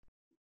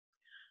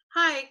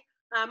Hi,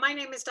 my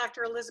name is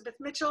Dr. Elizabeth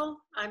Mitchell.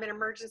 I'm an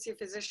emergency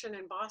physician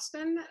in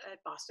Boston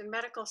at Boston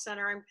Medical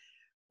Center. I'm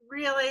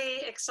really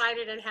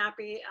excited and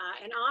happy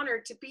and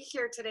honored to be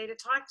here today to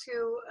talk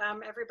to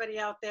everybody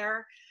out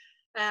there.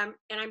 And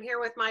I'm here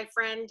with my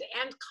friend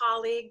and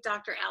colleague,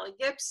 Dr. Allie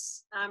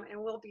Gips,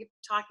 and we'll be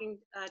talking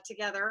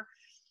together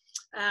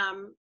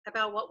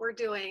about what we're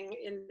doing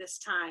in this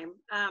time.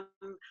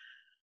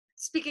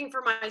 Speaking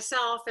for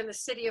myself and the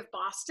city of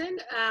Boston,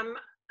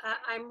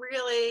 I'm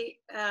really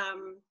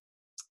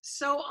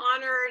so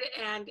honored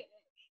and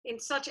in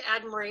such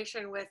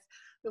admiration with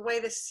the way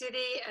the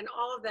city and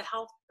all of the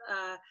health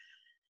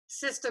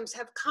systems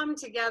have come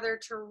together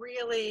to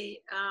really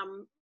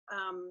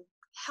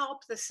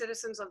help the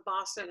citizens of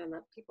Boston and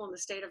the people in the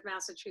state of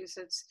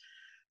Massachusetts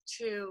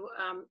to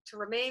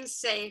remain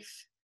safe,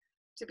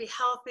 to be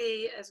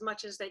healthy as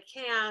much as they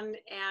can,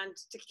 and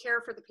to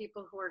care for the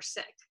people who are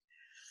sick.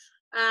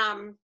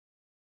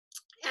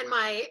 And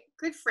my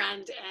good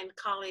friend and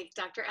colleague,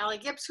 Dr. Allie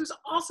Gips, who's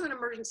also an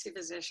emergency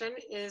physician,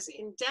 is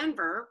in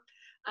Denver,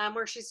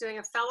 where she's doing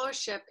a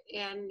fellowship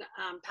in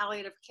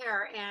palliative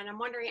care. And I'm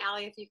wondering,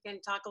 Allie, if you can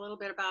talk a little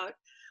bit about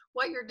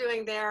what you're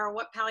doing there,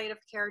 what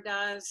palliative care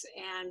does,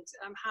 and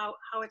how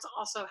it's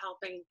also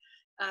helping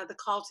the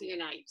call to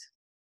unite.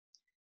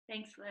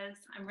 Thanks, Liz.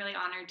 I'm really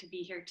honored to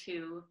be here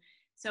too.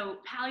 So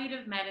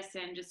palliative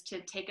medicine, just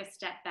to take a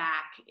step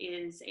back,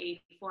 is a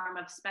form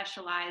of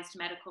specialized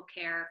medical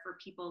care for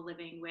people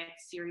living with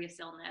serious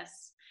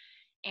illness.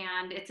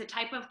 And it's a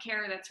type of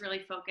care that's really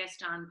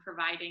focused on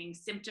providing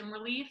symptom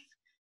relief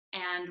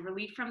and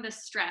relief from the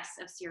stress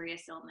of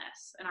serious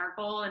illness. And our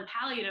goal in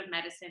palliative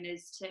medicine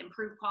is to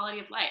improve quality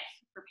of life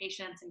for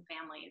patients and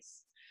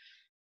families.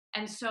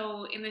 And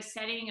so in the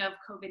setting of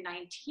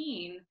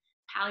COVID-19,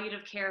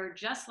 palliative care,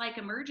 just like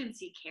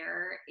emergency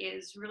care,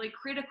 is really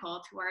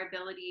critical to our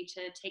ability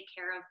to take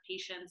care of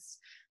patients,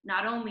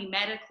 not only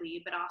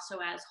medically, but also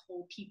as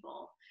whole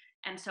people.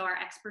 And so our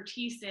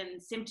expertise in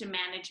symptom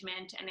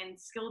management and in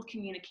skilled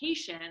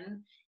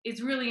communication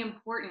is really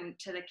important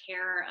to the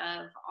care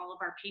of all of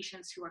our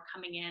patients who are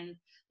coming in,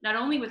 not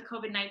only with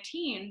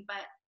COVID-19,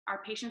 but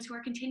our patients who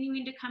are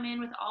continuing to come in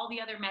with all the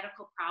other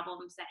medical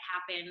problems that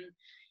happen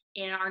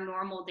in our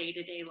normal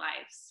day-to-day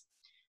lives.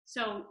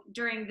 So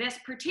during this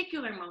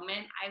particular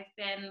moment, I've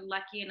been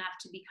lucky enough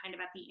to be kind of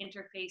at the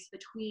interface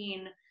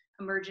between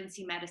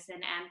emergency medicine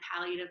and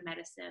palliative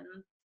medicine,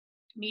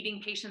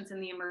 meeting patients in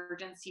the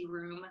emergency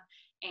room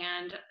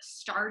and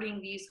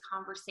starting these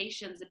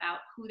conversations about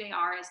who they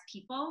are as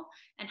people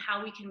and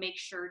how we can make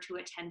sure to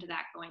attend to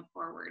that going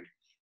forward.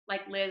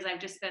 Like Liz, I've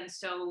just been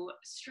so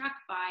struck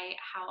by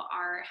how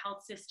our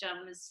health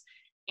systems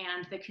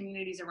and the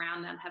communities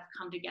around them have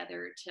come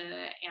together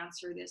to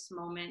answer this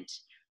moment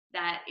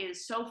that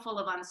is so full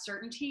of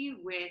uncertainty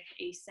with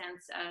a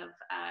sense of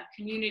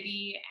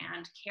community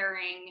and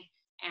caring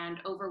and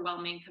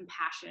overwhelming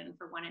compassion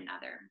for one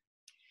another.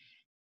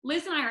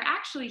 Liz and I are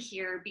actually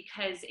here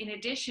because in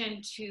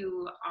addition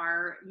to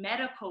our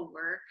medical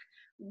work,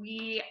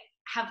 we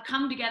have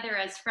come together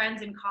as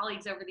friends and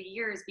colleagues over the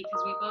years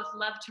because we both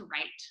love to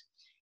write.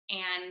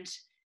 And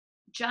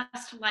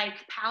just like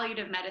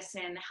palliative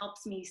medicine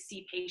helps me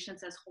see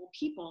patients as whole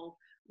people,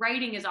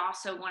 writing is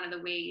also one of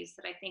the ways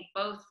that I think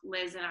both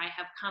Liz and I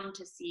have come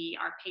to see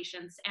our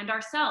patients and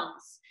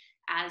ourselves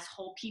as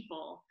whole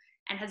people,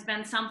 and has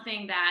been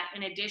something that,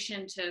 in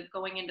addition to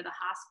going into the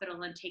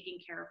hospital and taking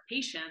care of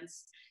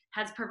patients,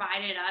 has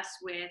provided us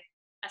with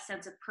a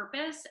sense of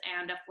purpose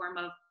and a form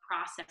of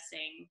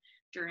processing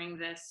during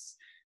this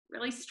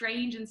really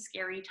strange and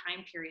scary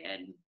time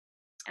period.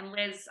 And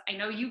Liz, I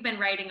know you've been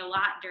writing a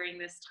lot during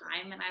this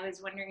time, and I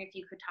was wondering if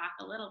you could talk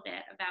a little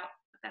bit about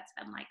what that's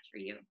been like for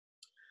you.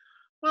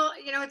 Well,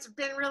 it's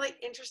been really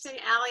interesting,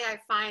 Allie. I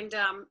find,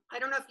 I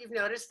don't know if you've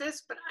noticed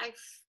this, but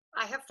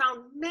I have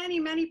found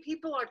many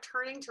people are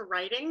turning to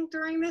writing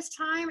during this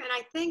time. And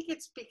I think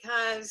it's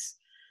because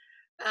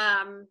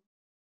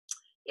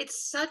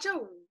it's such a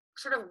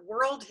sort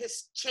of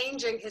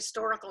changing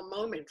historical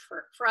moment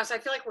for us. I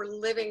feel like we're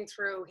living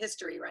through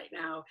history right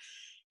now.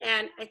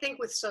 And I think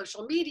with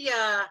social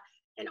media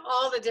and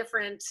all the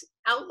different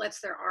outlets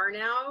there are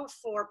now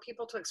for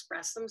people to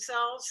express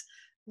themselves,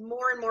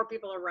 more and more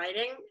people are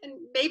writing, and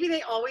maybe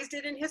they always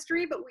did in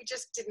history, but we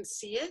just didn't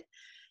see it.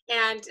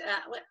 And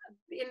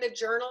in the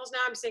journals now,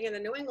 I'm seeing in the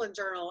New England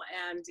Journal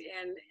and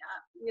in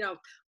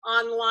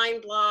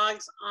online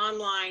blogs,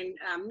 online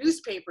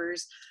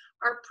newspapers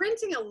are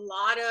printing a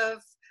lot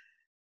of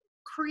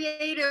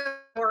creative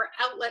or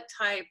outlet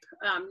type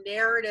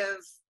narrative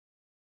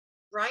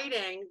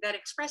writing that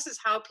expresses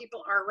how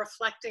people are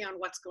reflecting on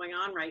what's going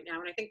on right now.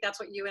 And I think that's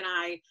what you and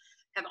I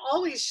have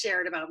always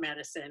shared about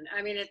medicine.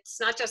 I mean, it's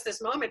not just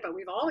this moment, but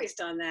we've always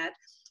done that.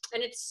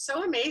 And it's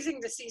so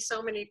amazing to see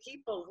so many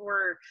people who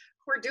are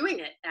doing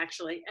it,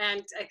 actually.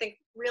 And I think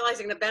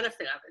realizing the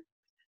benefit of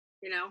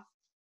it,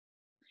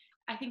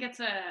 I think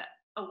it's a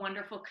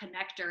wonderful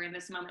connector in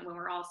this moment when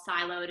we're all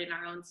siloed in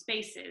our own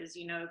spaces.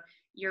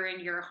 You're in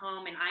your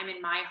home and I'm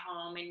in my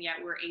home, and yet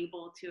we're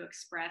able to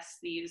express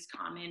these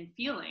common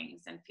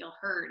feelings and feel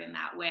heard in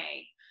that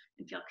way.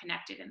 and feel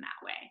connected in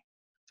that way.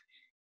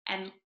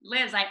 And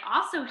Liz, I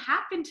also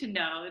happen to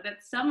know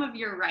that some of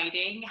your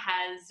writing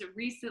has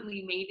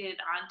recently made it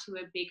onto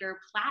a bigger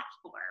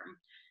platform.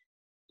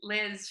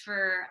 Liz,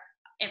 for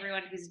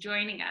everyone who's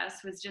joining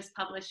us, was just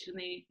published in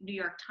the New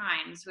York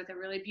Times with a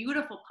really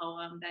beautiful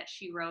poem that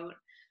she wrote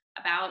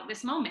about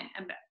this moment,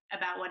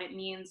 about what it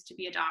means to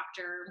be a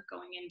doctor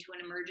going into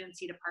an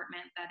emergency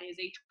department that is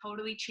a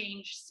totally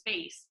changed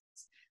space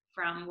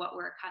from what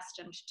we're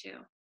accustomed to.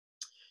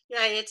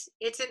 Yeah,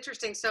 it's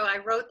interesting. So I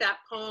wrote that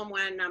poem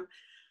when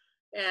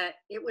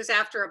it was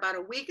after about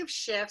a week of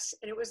shifts,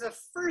 and it was the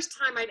first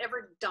time I'd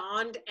ever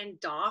donned and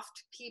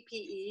doffed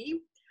PPE,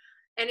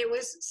 and it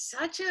was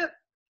such a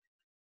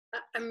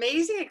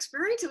amazing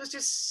experience. It was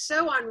just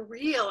so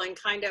unreal and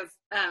kind of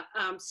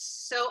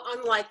so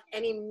unlike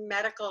any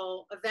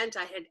medical event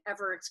I had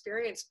ever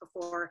experienced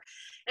before.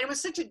 And it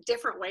was such a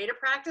different way to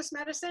practice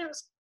medicine. It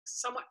was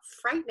somewhat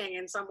frightening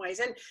in some ways.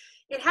 And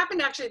it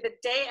happened actually the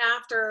day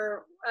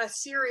after a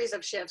series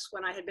of shifts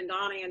when I had been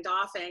donning and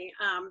doffing,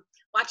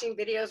 watching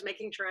videos,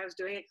 making sure I was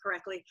doing it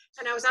correctly.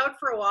 And I was out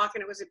for a walk,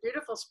 and it was a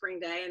beautiful spring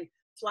day, and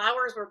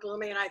flowers were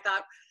blooming. And I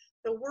thought,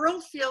 the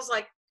world feels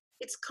like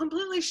it's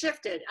completely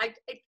shifted.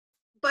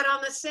 But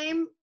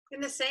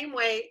in the same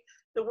way,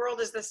 the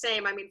world is the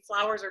same. I mean,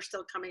 flowers are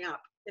still coming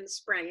up in the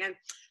spring. And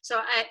so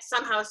I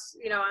somehow,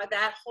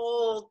 that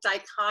whole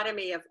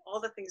dichotomy of all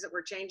the things that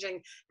were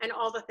changing and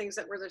all the things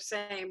that were the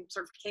same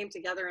sort of came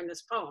together in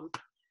this poem.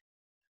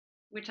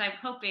 Which I'm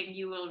hoping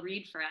you will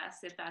read for us,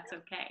 if that's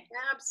okay.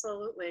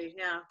 Absolutely,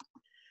 yeah.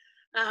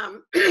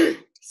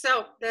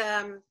 So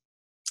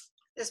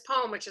this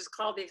poem, which is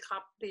called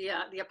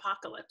the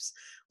Apocalypse,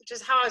 which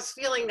is how I was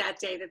feeling that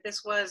day, that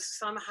this was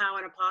somehow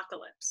an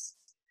apocalypse.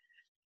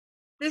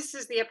 This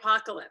is the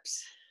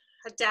apocalypse.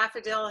 A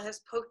daffodil has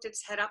poked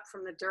its head up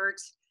from the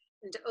dirt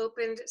and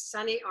opened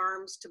sunny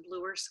arms to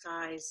bluer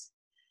skies.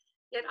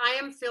 Yet I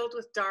am filled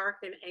with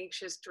dark and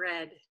anxious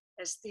dread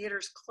as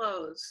theaters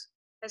close,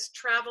 as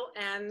travel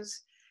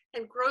ends,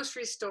 and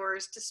grocery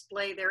stores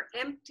display their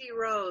empty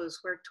rows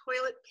where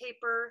toilet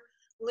paper,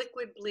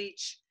 liquid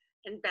bleach,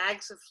 and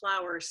bags of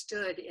flour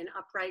stood in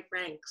upright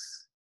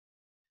ranks.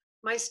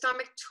 My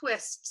stomach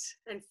twists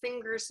and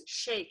fingers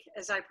shake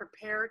as I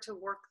prepare to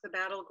work the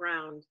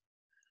battleground.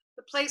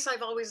 The place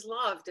I've always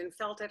loved and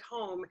felt at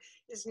home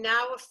is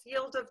now a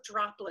field of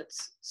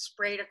droplets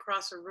sprayed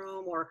across a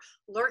room or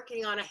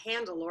lurking on a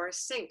handle or a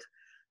sink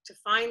to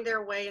find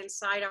their way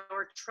inside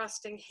our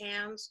trusting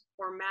hands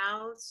or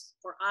mouths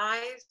or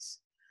eyes,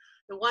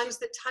 the ones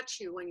that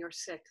touch you when you're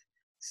sick,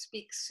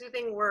 speak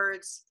soothing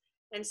words,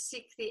 and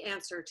seek the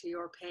answer to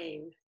your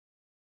pain.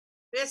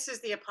 This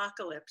is the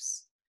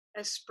apocalypse,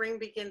 as spring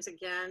begins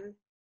again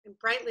and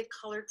brightly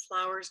colored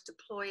flowers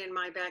deploy in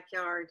my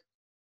backyard.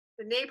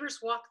 The neighbors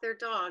walk their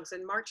dogs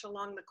and march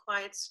along the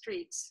quiet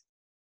streets.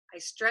 I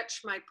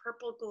stretch my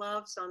purple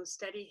gloves on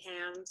steady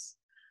hands.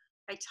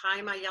 I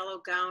tie my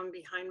yellow gown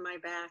behind my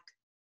back,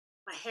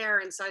 my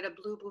hair inside a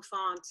blue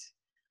bouffant.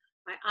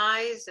 My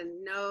eyes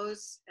and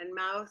nose and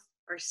mouth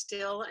are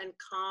still and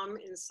calm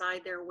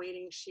inside their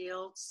waiting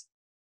shields.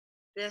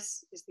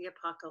 This is the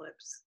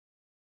apocalypse.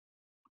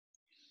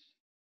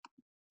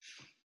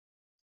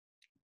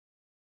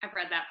 I've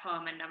read that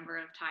poem a number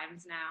of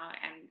times now,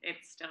 and it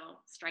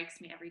still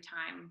strikes me every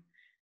time.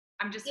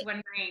 I'm just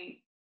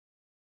wondering,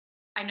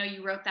 I know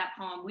you wrote that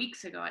poem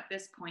weeks ago at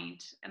this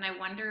point, and I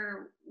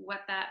wonder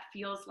what that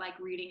feels like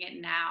reading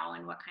it now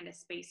and what kind of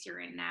space you're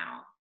in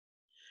now.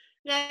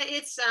 Yeah,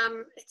 it's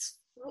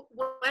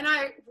when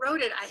I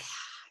wrote it,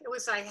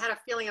 I had a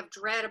feeling of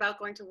dread about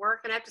going to work,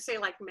 and I have to say,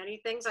 like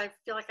many things, I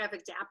feel like I've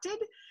adapted.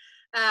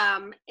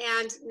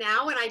 And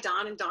now when I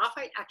don and doff,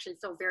 I actually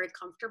feel very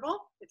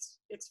comfortable. It's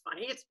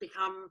funny. It's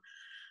become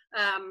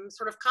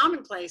sort of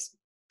commonplace,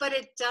 but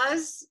it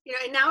does,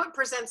 and now it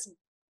presents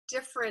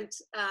different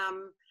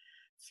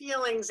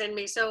feelings in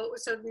me. So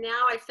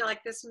now I feel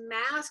like this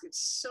mask,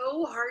 it's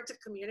so hard to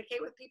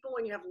communicate with people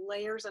when you have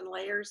layers and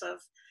layers of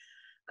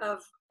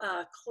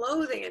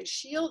clothing and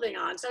shielding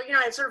on. So,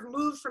 I sort of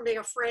moved from being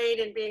afraid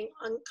and being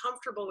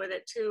uncomfortable with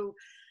it to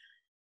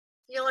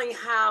feeling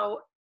how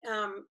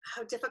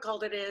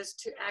difficult it is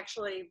to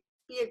actually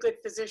be a good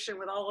physician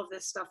with all of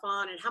this stuff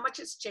on, and how much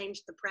it's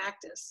changed the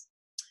practice.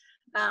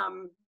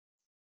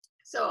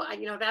 So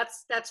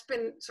that's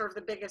been sort of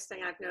the biggest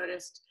thing I've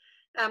noticed.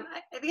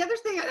 The other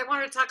thing I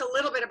wanted to talk a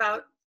little bit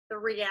about, the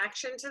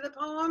reaction to the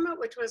poem,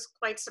 which was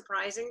quite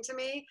surprising to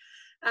me.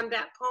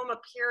 That poem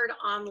appeared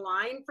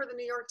online for the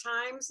New York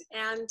Times,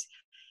 and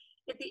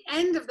at the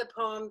end of the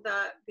poem,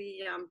 the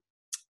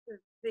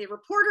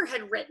reporter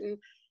had written,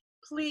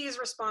 "Please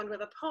respond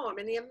with a poem."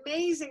 And the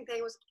amazing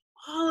thing was,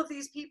 all of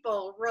these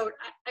people wrote.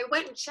 I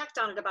went and checked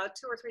on it about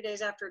 2 or 3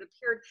 days after it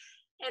appeared,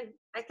 and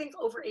I think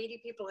over 80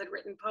 people had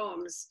written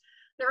poems,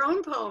 their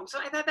own poems. So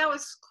I thought that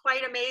was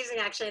quite amazing,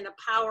 actually, and the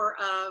power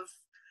of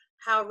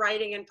how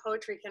writing and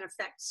poetry can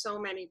affect so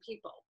many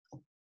people.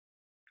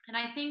 And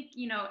I think,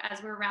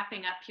 as we're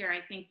wrapping up here,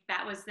 I think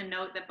that was the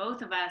note that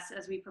both of us,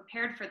 as we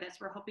prepared for this,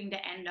 we're hoping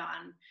to end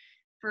on.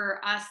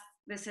 For us,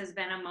 this has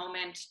been a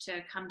moment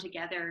to come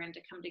together, and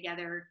to come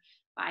together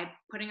by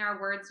putting our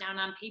words down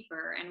on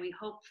paper. And we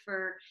hope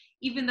for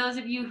even those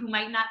of you who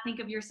might not think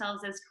of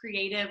yourselves as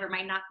creative or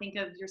might not think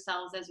of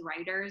yourselves as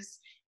writers,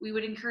 we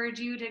would encourage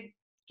you to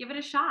give it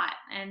a shot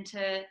and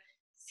to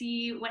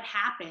see what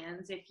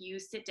happens if you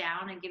sit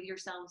down and give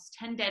yourselves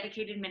 10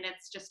 dedicated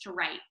minutes just to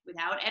write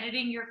without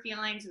editing your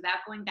feelings, without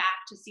going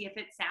back to see if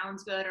it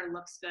sounds good or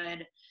looks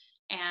good,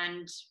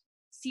 and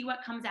see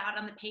what comes out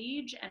on the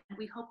page. And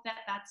we hope that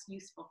that's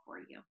useful for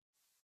you.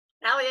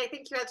 Allie, I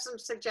think you had some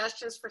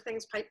suggestions for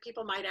things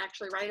people might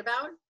actually write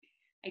about.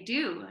 I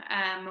do.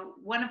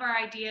 One of our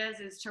ideas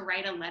is to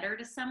write a letter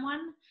to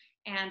someone.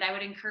 And I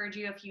would encourage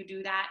you, if you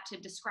do that, to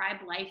describe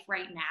life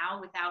right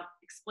now without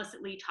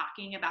explicitly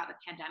talking about the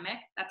pandemic.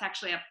 That's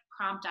actually a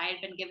prompt I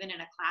had been given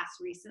in a class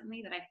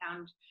recently that I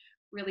found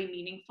really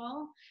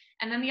meaningful.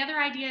 And then the other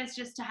idea is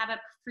just to have a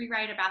free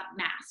write about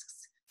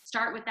masks.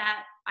 Start with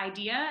that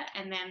idea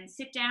and then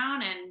sit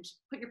down and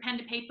put your pen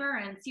to paper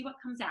and see what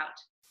comes out.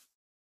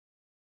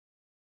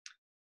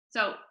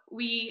 So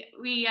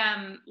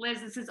Liz,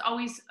 this is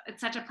always,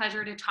 it's such a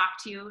pleasure to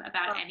talk to you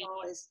about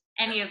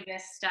any of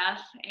this stuff.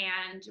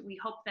 And we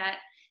hope that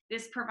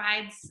this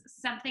provides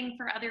something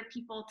for other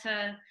people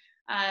to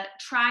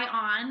try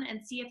on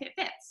and see if it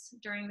fits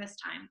during this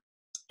time.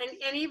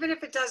 And even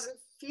if it doesn't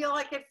feel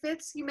like it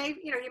fits, you may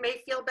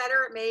feel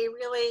better. It may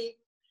really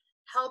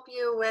help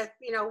you with,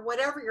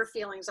 whatever your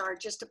feelings are,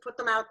 just to put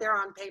them out there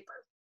on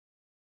paper.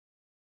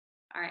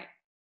 All right.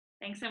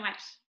 Thanks so much.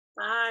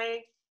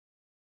 Bye.